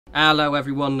Hello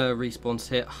everyone, Respawns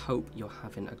here. Hope you're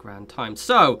having a grand time.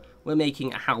 So, we're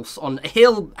making a house on a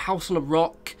hill, house on a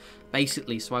rock,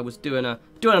 basically. So I was doing a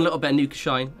little bit of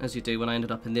Nukashine, as you do, when I ended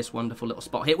up in this wonderful little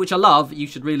spot here, which I love. You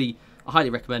should really, I highly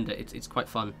recommend it. It's quite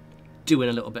fun doing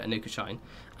a little bit of Nukashine.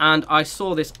 And I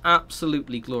saw this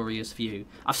absolutely glorious view.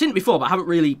 I've seen it before, but I haven't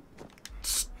really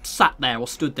sat there or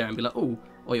stood there and be like, oh,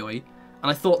 oi oi.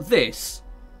 And I thought this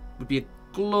would be a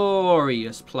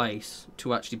glorious place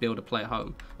to actually build a player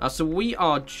home. So we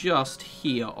are just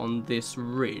here on this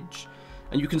ridge,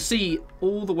 and you can see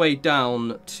all the way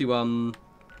down to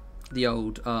the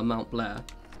old Mount Blair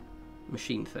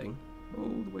machine thing, all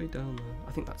the way down there.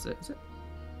 I think that's it. Is it?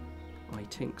 I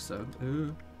think so.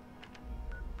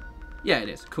 Yeah, it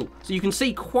is. Cool. So you can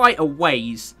see quite a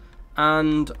ways,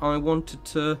 and I wanted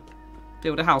to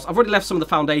build a house. I've already left some of the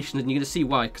foundations, and you're going to see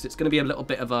why, because it's going to be a little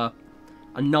bit of a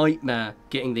nightmare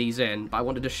getting these in, but I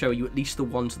wanted to show you at least the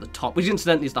ones at the top, which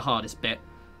incidentally is the hardest bit.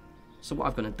 So what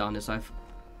I've gone and done is I've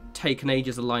taken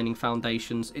ages aligning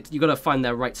foundations. You've got to find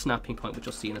their right snapping point, which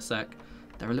you'll see in a sec.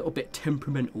 They're a little bit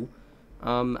temperamental,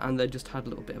 and they just had a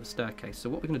little bit of a staircase. So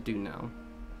what we're going to do now,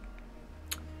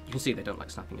 you can see they don't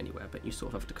like snapping anywhere, but you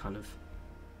sort of have to kind of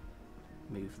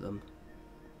move them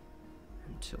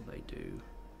until they do.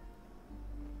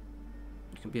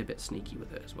 You can be a bit sneaky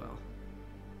with it as well.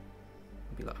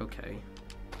 Be like, okay,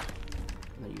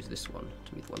 and then use this one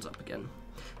to move the ones up again.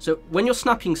 So when you're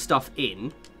snapping stuff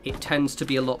in, it tends to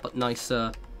be a lot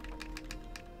nicer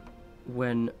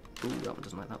when... Ooh, that one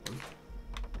doesn't like that one.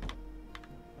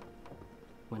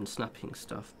 When snapping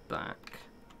stuff back.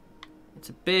 It's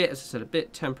a bit, as I said, a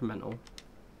bit temperamental.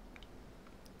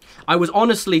 I was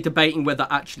honestly debating whether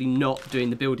actually not doing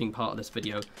the building part of this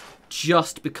video,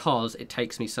 just because it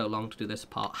takes me so long to do this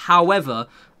part. However,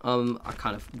 I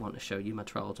kind of want to show you my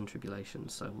trials and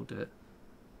tribulations, so we'll do it.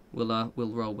 We'll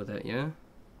roll with it, yeah? It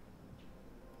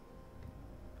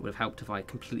would have helped if I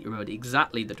completely remembered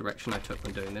exactly the direction I took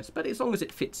when doing this, but as long as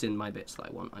it fits in my bits that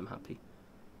I want, I'm happy.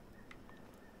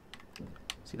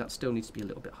 See, that still needs to be a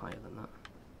little bit higher than that.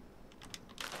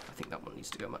 I think that one needs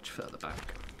to go much further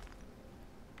back.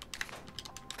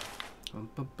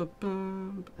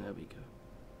 There we go.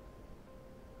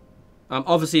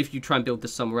 Obviously, if you try and build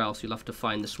this somewhere else, you'll have to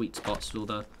find the sweet spots for all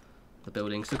the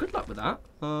buildings. So good luck with that.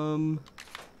 I'll move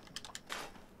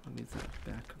that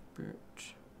back a bit.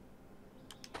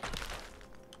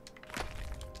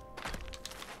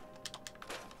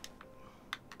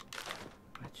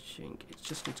 I think it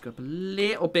just needs to go up a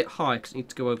little bit high because it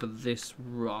needs to go over this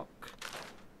rock.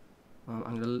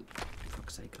 I'm gonna, for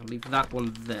fuck's sake, I'll leave that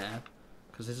one there,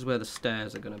 because this is where the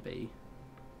stairs are going to be.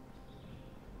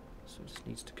 So it just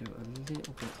needs to go a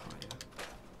little bit higher.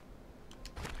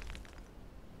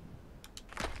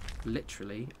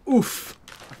 Literally. Oof!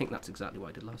 I think that's exactly what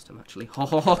I did last time, actually. Ho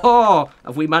ho ho ho!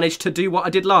 Have we managed to do what I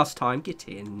did last time? Get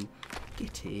in.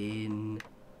 Get in.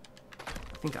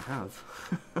 I think I have.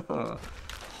 Ho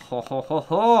ho ho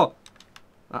ho!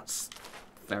 That's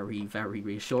very, very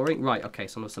reassuring. Right, okay,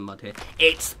 so there's some mud here.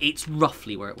 It's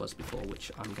roughly where it was before, which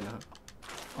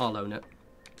I'll own it.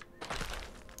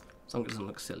 As long as it doesn't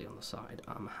look silly on the side,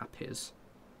 I'm happy as...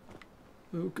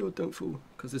 Oh god, don't fall.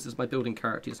 Because this is my building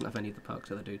character, he doesn't have any of the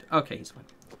perks of the dude. Okay, he's fine.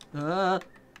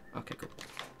 Okay, cool.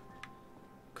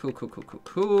 Cool, cool, cool, cool,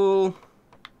 cool.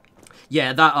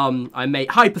 Yeah, that, I may...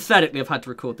 Hypothetically, I've had to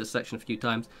record this section a few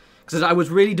times. Because I was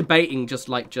really debating just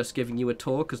giving you a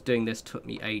tour, because doing this took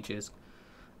me ages.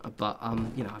 But,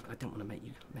 you know, I didn't want to make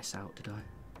you miss out, did I?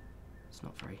 It's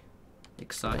not very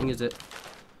exciting, is it?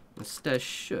 The stairs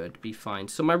should be fine.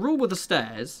 So my rule with the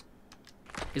stairs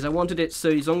is I wanted it so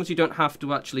as long as you don't have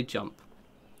to actually jump.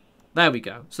 There we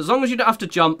go. So as long as you don't have to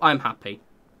jump, I'm happy.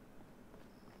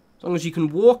 As long as you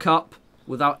can walk up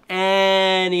without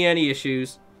any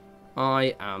issues,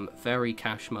 I am very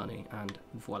cash money. And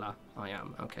voila, I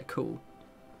am. Okay, cool.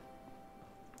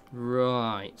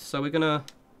 Right, so we're gonna...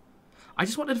 I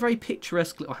just wanted a very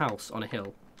picturesque little house on a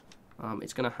hill.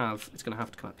 It's gonna have to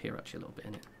come up here actually a little bit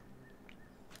in it.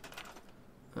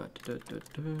 Now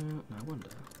I wonder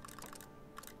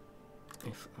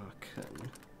if I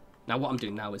can. Now what I'm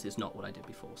doing now is not what I did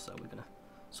before, so we're gonna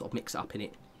sort of mix it up in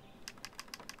it.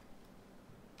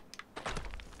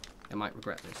 I might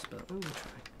regret this, but we'll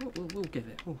try. We'll give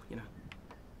it. Oh, you know.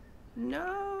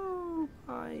 No,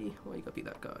 why you gotta be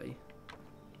that guy?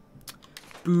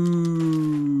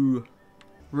 Boo.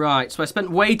 Right, so I spent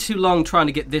way too long trying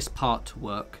to get this part to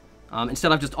work.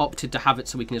 Instead, I've just opted to have it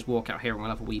so we can just walk out here and we'll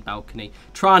have a wee balcony.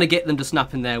 Trying to get them to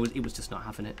snap in there, it was just not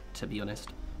having it, to be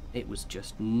honest. It was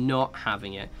just not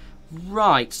having it.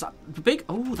 Right, so the big...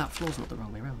 Oh, that floor's not the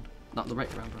wrong way around. Not the right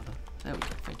way around, rather. There we go,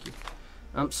 thank you.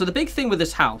 So the big thing with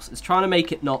this house is trying to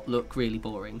make it not look really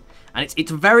boring. And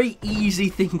it's a very easy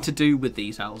thing to do with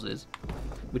these houses,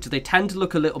 which is they tend to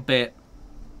look a little bit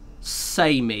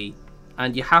samey.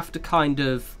 And you have to kind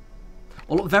of...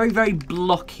 or look very, very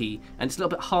blocky. And it's a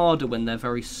little bit harder when they're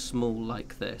very small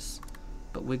like this.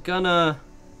 But we're gonna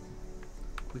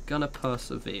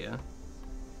persevere.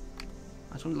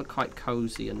 I just want to look quite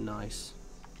cozy and nice.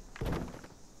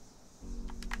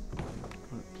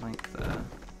 Blank there,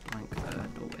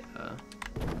 doorway there.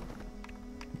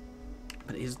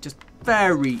 But it is just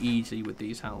very easy with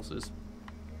these houses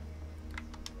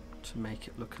to make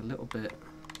it look a little bit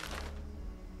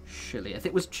shilly. If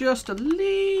it was just a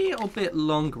little bit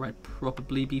longer, I'd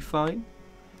probably be fine.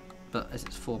 But as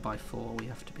it's 4x4, we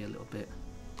have to be a little bit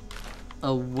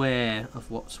aware of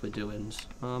what we're doing.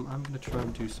 I'm going to try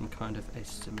and do some kind of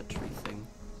asymmetry thing.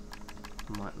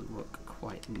 Might look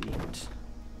quite neat.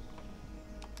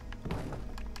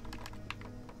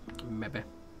 Maybe.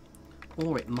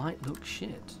 Or it might look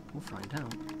shit. We'll find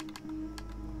out.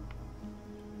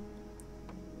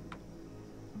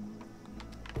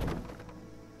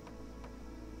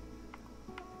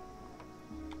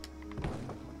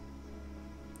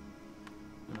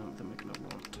 Then we're going to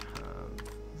want to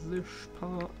have this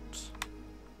part.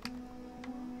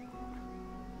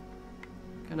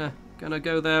 Gonna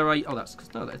go there. Oh, that's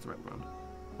because no, that's the right round.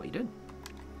 What are you doing?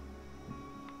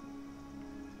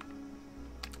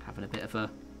 Having a bit of a...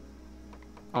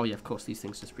 oh yeah, of course, these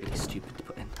things are just really stupid to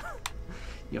put in.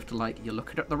 You have to, like, you're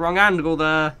looking at the wrong angle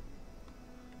there.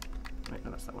 Right, no,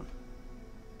 that's that one.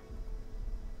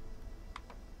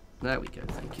 There we go,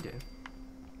 thank you, dear.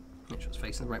 Make sure it's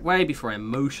facing the right way before I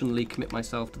emotionally commit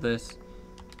myself to this.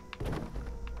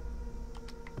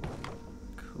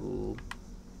 Cool.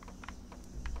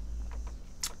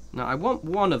 Now, I want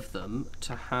one of them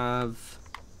to have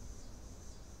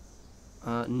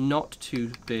not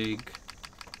too big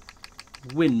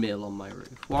windmill on my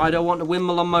roof. Why do I want a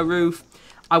windmill on my roof?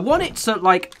 I want it so,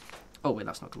 like... oh, wait,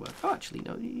 that's not going to work. Oh, actually,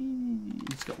 no.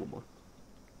 It's got one more.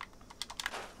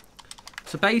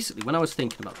 So, basically, when I was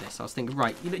thinking about this, I was thinking,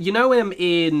 right, you know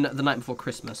in The Night Before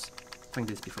Christmas... I think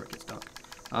this before it gets dark.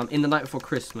 In The Night Before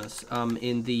Christmas,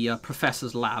 in the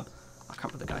professor's lab... I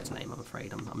can't remember the guy's name, I'm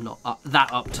afraid. I'm not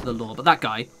that up to the lore, but that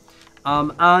guy.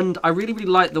 And I really, really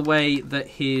like the way that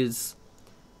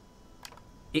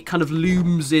it kind of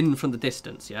looms in from the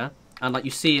distance, yeah? And, like,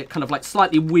 you see it kind of, like,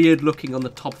 slightly weird looking on the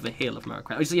top of a hill of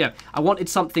America. So, yeah, I wanted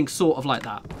something sort of like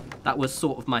that. That was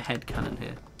sort of my headcanon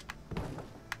here.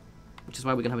 Which is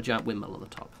why we're going to have a giant windmill on the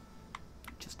top.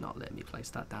 Just not letting me place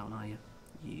that down, are you?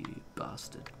 You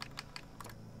bastard.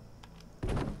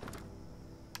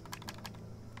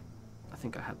 I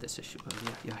think I had this issue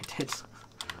earlier. Yeah, I did.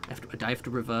 I have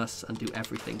to reverse and do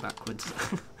everything backwards.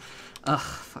 Ugh,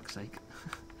 fuck's sake.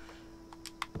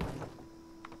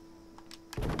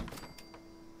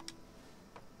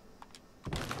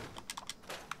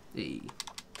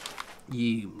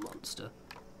 You monster.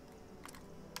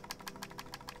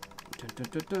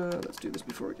 Let's do this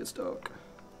before it gets dark.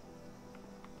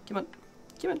 Come on.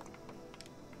 Come on.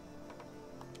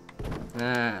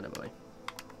 Ah, no boy.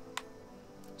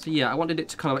 So yeah, I wanted it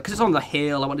to kind of like, because it's on the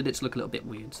hill, I wanted it to look a little bit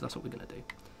weird, so that's what we're going to do.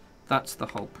 That's the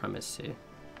whole premise here.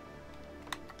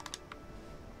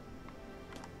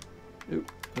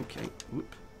 Oop, okay,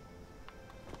 whoop.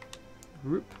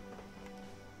 Whoop.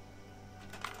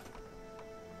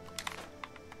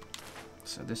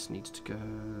 So this needs to go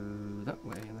that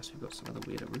way, unless we've got some other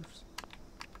weirder roofs.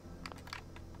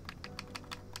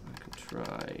 I can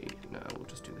try, no, we'll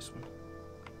just do this one.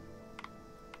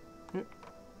 Yep.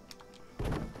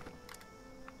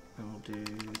 And we'll do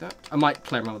that. I might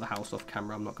play around with the house off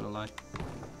camera, I'm not going to lie.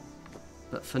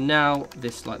 But for now,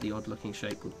 this slightly odd looking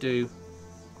shape will do.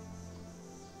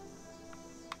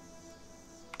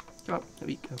 Come on, there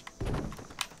we go.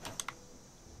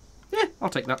 Yeah, I'll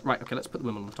take that. Right, okay, let's put the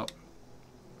windmill on the top.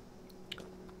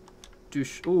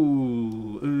 Douche.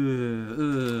 Ooh.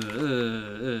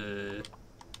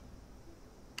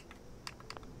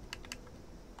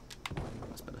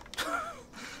 That's better.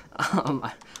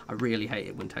 I really hate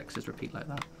it when textures repeat like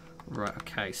that. Right,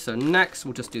 okay, so next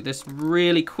we'll just do this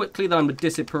really quickly. Then I'm going to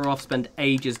disappear off, spend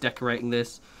ages decorating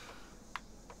this.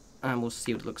 And we'll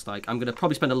see what it looks like. I'm going to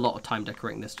probably spend a lot of time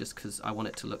decorating this just because I want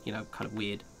it to look, you know, kind of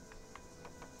weird.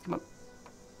 Come on.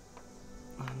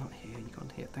 Oh, not here, you got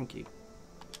here, thank you.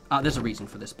 There's a reason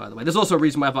for this, by the way. There's also a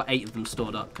reason why I've got 8 of them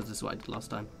stored up, because this is what I did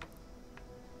last time.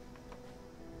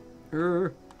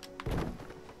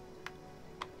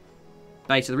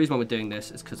 Basically, the reason why we're doing this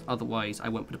is because otherwise I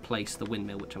won't be able to place the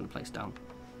windmill, which I'm going to place down.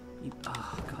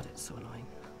 Oh, God, it's so annoying.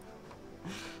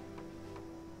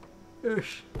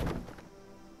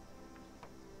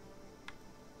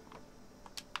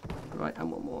 Right,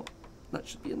 and one more. That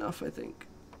should be enough, I think.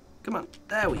 Come on,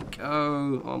 there we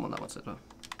go. Oh, I'm on that one so far.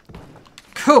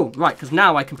 Cool, right, because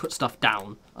now I can put stuff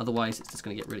down. Otherwise, it's just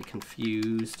going to get really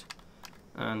confused.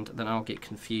 And then I'll get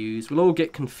confused. We'll all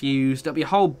get confused. There'll be a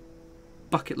whole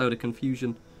bucket load of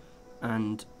confusion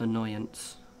and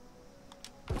annoyance.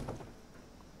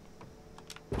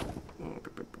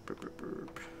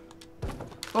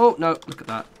 Oh, no, look at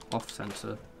that.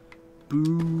 Off-center.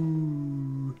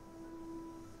 Boo.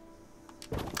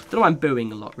 Don't know why I'm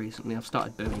booing a lot recently. I've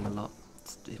started booing a lot.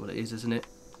 It's what it is, isn't it?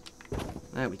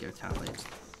 There we go, tablets.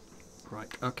 Right,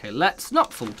 okay, let's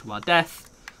not fall to our death.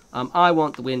 I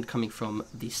want the wind coming from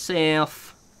the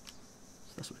south.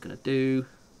 So that's what we're going to do.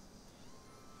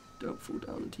 Don't fall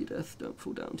down to your death. Don't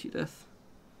fall down to your death.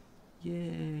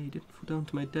 Yay, didn't fall down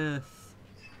to my death.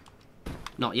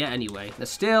 Not yet, anyway. There's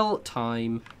still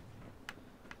time.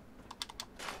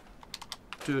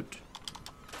 Dirt.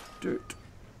 Dirt.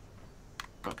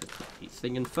 Okay, put the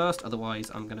thing in first,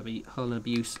 otherwise I'm going to be hurling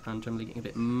abuse and generally getting a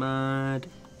bit mad.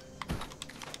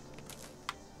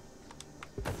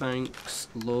 Thanks,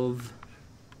 love.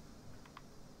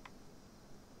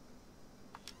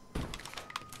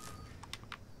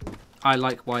 I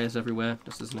like wires everywhere,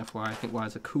 just as an FYI. I think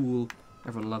wires are cool.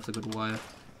 Everyone loves a good wire.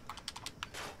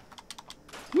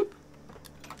 Whoop.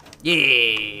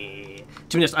 Yeah!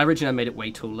 To be honest, I originally made it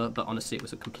way taller, but honestly it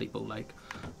was a complete ball ache.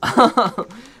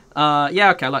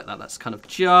 Yeah, okay, I like that. That's kind of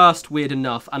just weird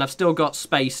enough. And I've still got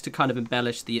space to kind of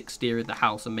embellish the exterior of the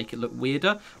house and make it look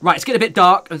weirder. Right, it's getting a bit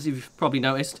dark, as you've probably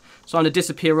noticed. So I'm going to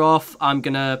disappear off. I'm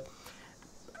going to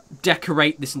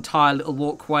decorate this entire little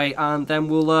walkway. And then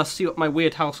we'll see what my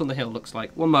weird house on the hill looks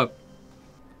like. One more.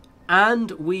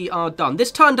 And we are done.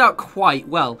 This turned out quite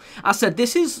well. As I said,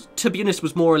 this is, to be honest,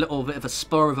 was more a little bit of a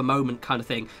spur of a moment kind of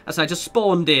thing. As I said, I just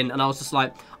spawned in and I was just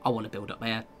like, I want to build up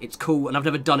there. It's cool and I've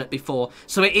never done it before.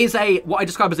 So it is a, what I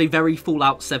describe as a very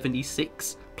Fallout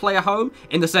 76 player home,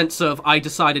 in the sense of I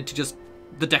decided to just,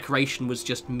 the decoration was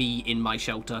just me in my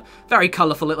shelter. Very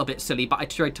colourful, a little bit silly, but I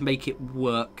tried to make it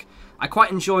work. I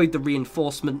quite enjoyed the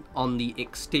reinforcement on the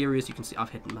exteriors. You can see I've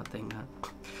hidden that thing there.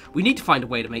 We need to find a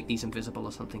way to make these invisible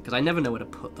or something, because I never know where to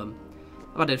put them.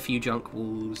 I've added a few junk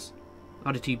walls. I've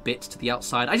added a few bits to the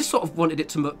outside. I just sort of wanted it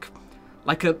to look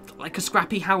like a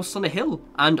scrappy house on a hill,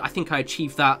 and I think I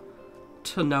achieved that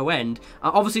to no end.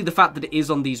 Obviously, the fact that it is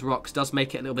on these rocks does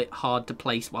make it a little bit hard to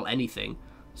place, well, anything.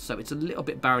 So it's a little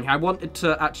bit barren here. I wanted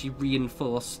to actually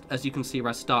reinforce, as you can see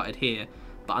where I started here,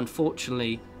 but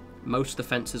unfortunately, most of the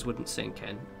fences wouldn't sink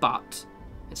in, but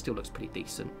it still looks pretty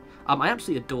decent. I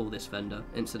absolutely adore this vendor,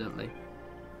 incidentally.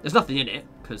 There's nothing in it,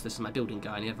 because this is my building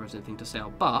guy and he never has anything to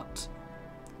sell, but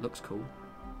it looks cool.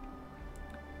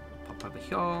 Pop over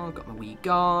here, got my wee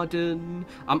garden.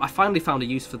 I finally found a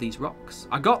use for these rocks.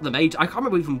 I got them, I can't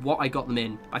remember even what I got them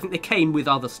in. I think they came with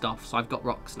other stuff, so I've got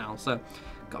rocks now. So,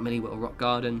 got a mini little rock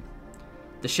garden.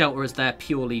 The shelter is there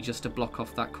purely just to block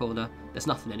off that corner. There's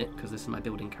nothing in it, because this is my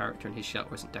building character and his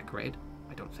shelter isn't decorated,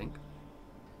 I don't think.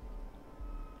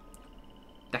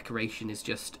 Decoration is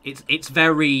just, it's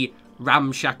very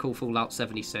ramshackle Fallout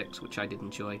 76, which I did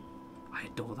enjoy. I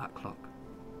adore that clock.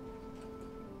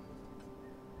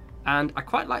 And I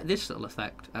quite like this little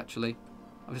effect, actually.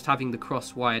 I'm just having the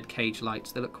cross-wired cage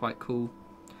lights. They look quite cool.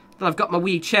 Then I've got my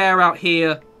wee chair out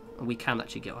here, and we can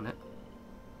actually get on it.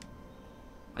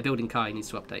 My building Kai needs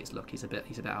to update his look. He's a bit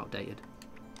outdated.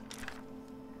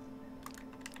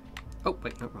 Oh,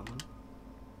 wait, no, wrong one.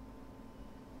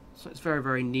 So it's very,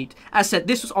 very neat. As I said,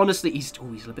 this was honestly, he's a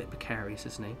little bit precarious,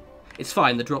 isn't he? It's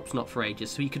fine, the drop's not for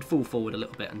ages, so he could fall forward a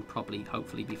little bit and probably,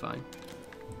 hopefully, be fine.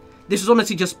 This was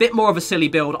honestly just a bit more of a silly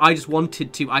build. I just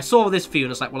wanted to, I saw this view and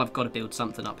I was like, well, I've got to build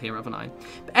something up here, haven't I?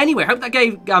 But anyway, I hope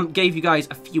that gave you guys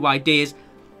a few ideas.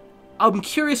 I'm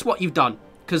curious what you've done,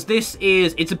 because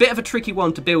it's a bit of a tricky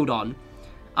one to build on.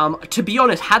 To be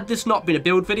honest, had this not been a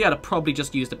build video, I'd have probably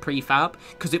just used a prefab,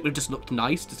 because it would have just looked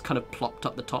nice, just kind of plopped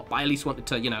up the top. But I at least wanted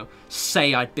to, you know,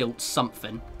 say I'd built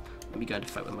something. Let me go into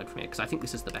photo mode from here, because I think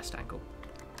this is the best angle.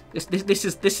 This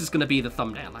is going to be the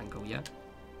thumbnail angle, yeah?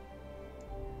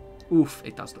 Oof,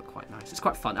 it does look quite nice. It's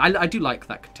quite fun. I do like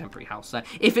that contemporary house there.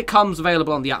 If it comes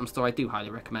available on the Atom Store, I do highly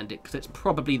recommend it, because it's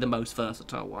probably the most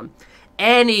versatile one.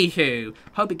 Anywho,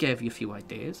 hope it gave you a few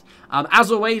ideas.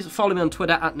 As always, follow me on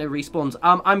Twitter at norespawns.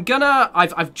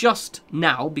 I've just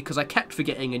now, because I kept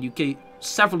forgetting and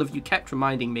several of you kept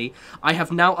reminding me, I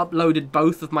have now uploaded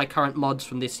both of my current mods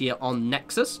from this year on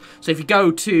Nexus. So if you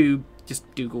go to just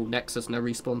Google Nexus No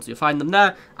Respawns, you'll find them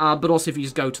there. But also if you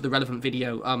just go to the relevant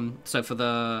video, so for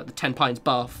the 10 Pines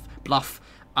Bluff,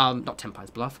 not 10 Pines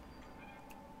Bluff.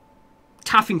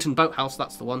 Taffington Boathouse,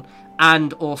 that's the one.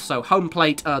 And also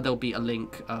Homeplate, there'll be a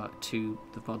link to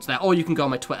the VODs there. Or you can go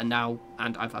on my Twitter now,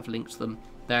 and I've linked them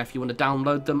there if you want to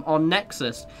download them on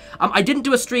Nexus. I didn't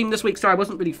do a stream this week, so I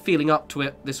wasn't really feeling up to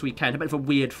it this weekend. A bit of a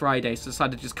weird Friday, so I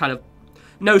decided to just kind of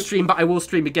no stream, but I will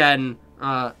stream again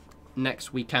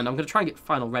next weekend. I'm going to try and get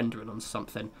final rendering on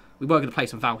something. We were going to play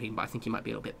some Valheim, but I think he might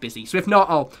be a little bit busy. So if not,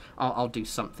 I'll do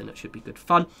something that should be good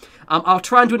fun. I'll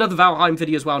try and do another Valheim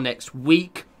video as well next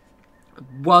week. I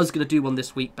was going to do one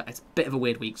this week, but it's a bit of a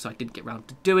weird week, so I didn't get around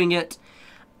to doing it.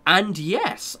 And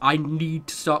yes, I need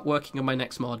to start working on my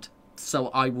next mod, so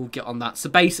I will get on that. So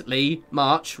basically,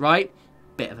 March, right?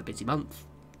 Bit of a busy month,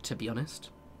 to be honest.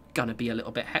 Gonna be a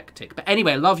little bit hectic. But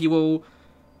anyway, I love you all.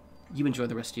 You enjoy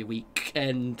the rest of your week,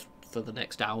 and for the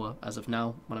next hour, as of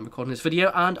now, when I'm recording this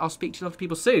video, and I'll speak to you other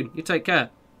people soon. You take care.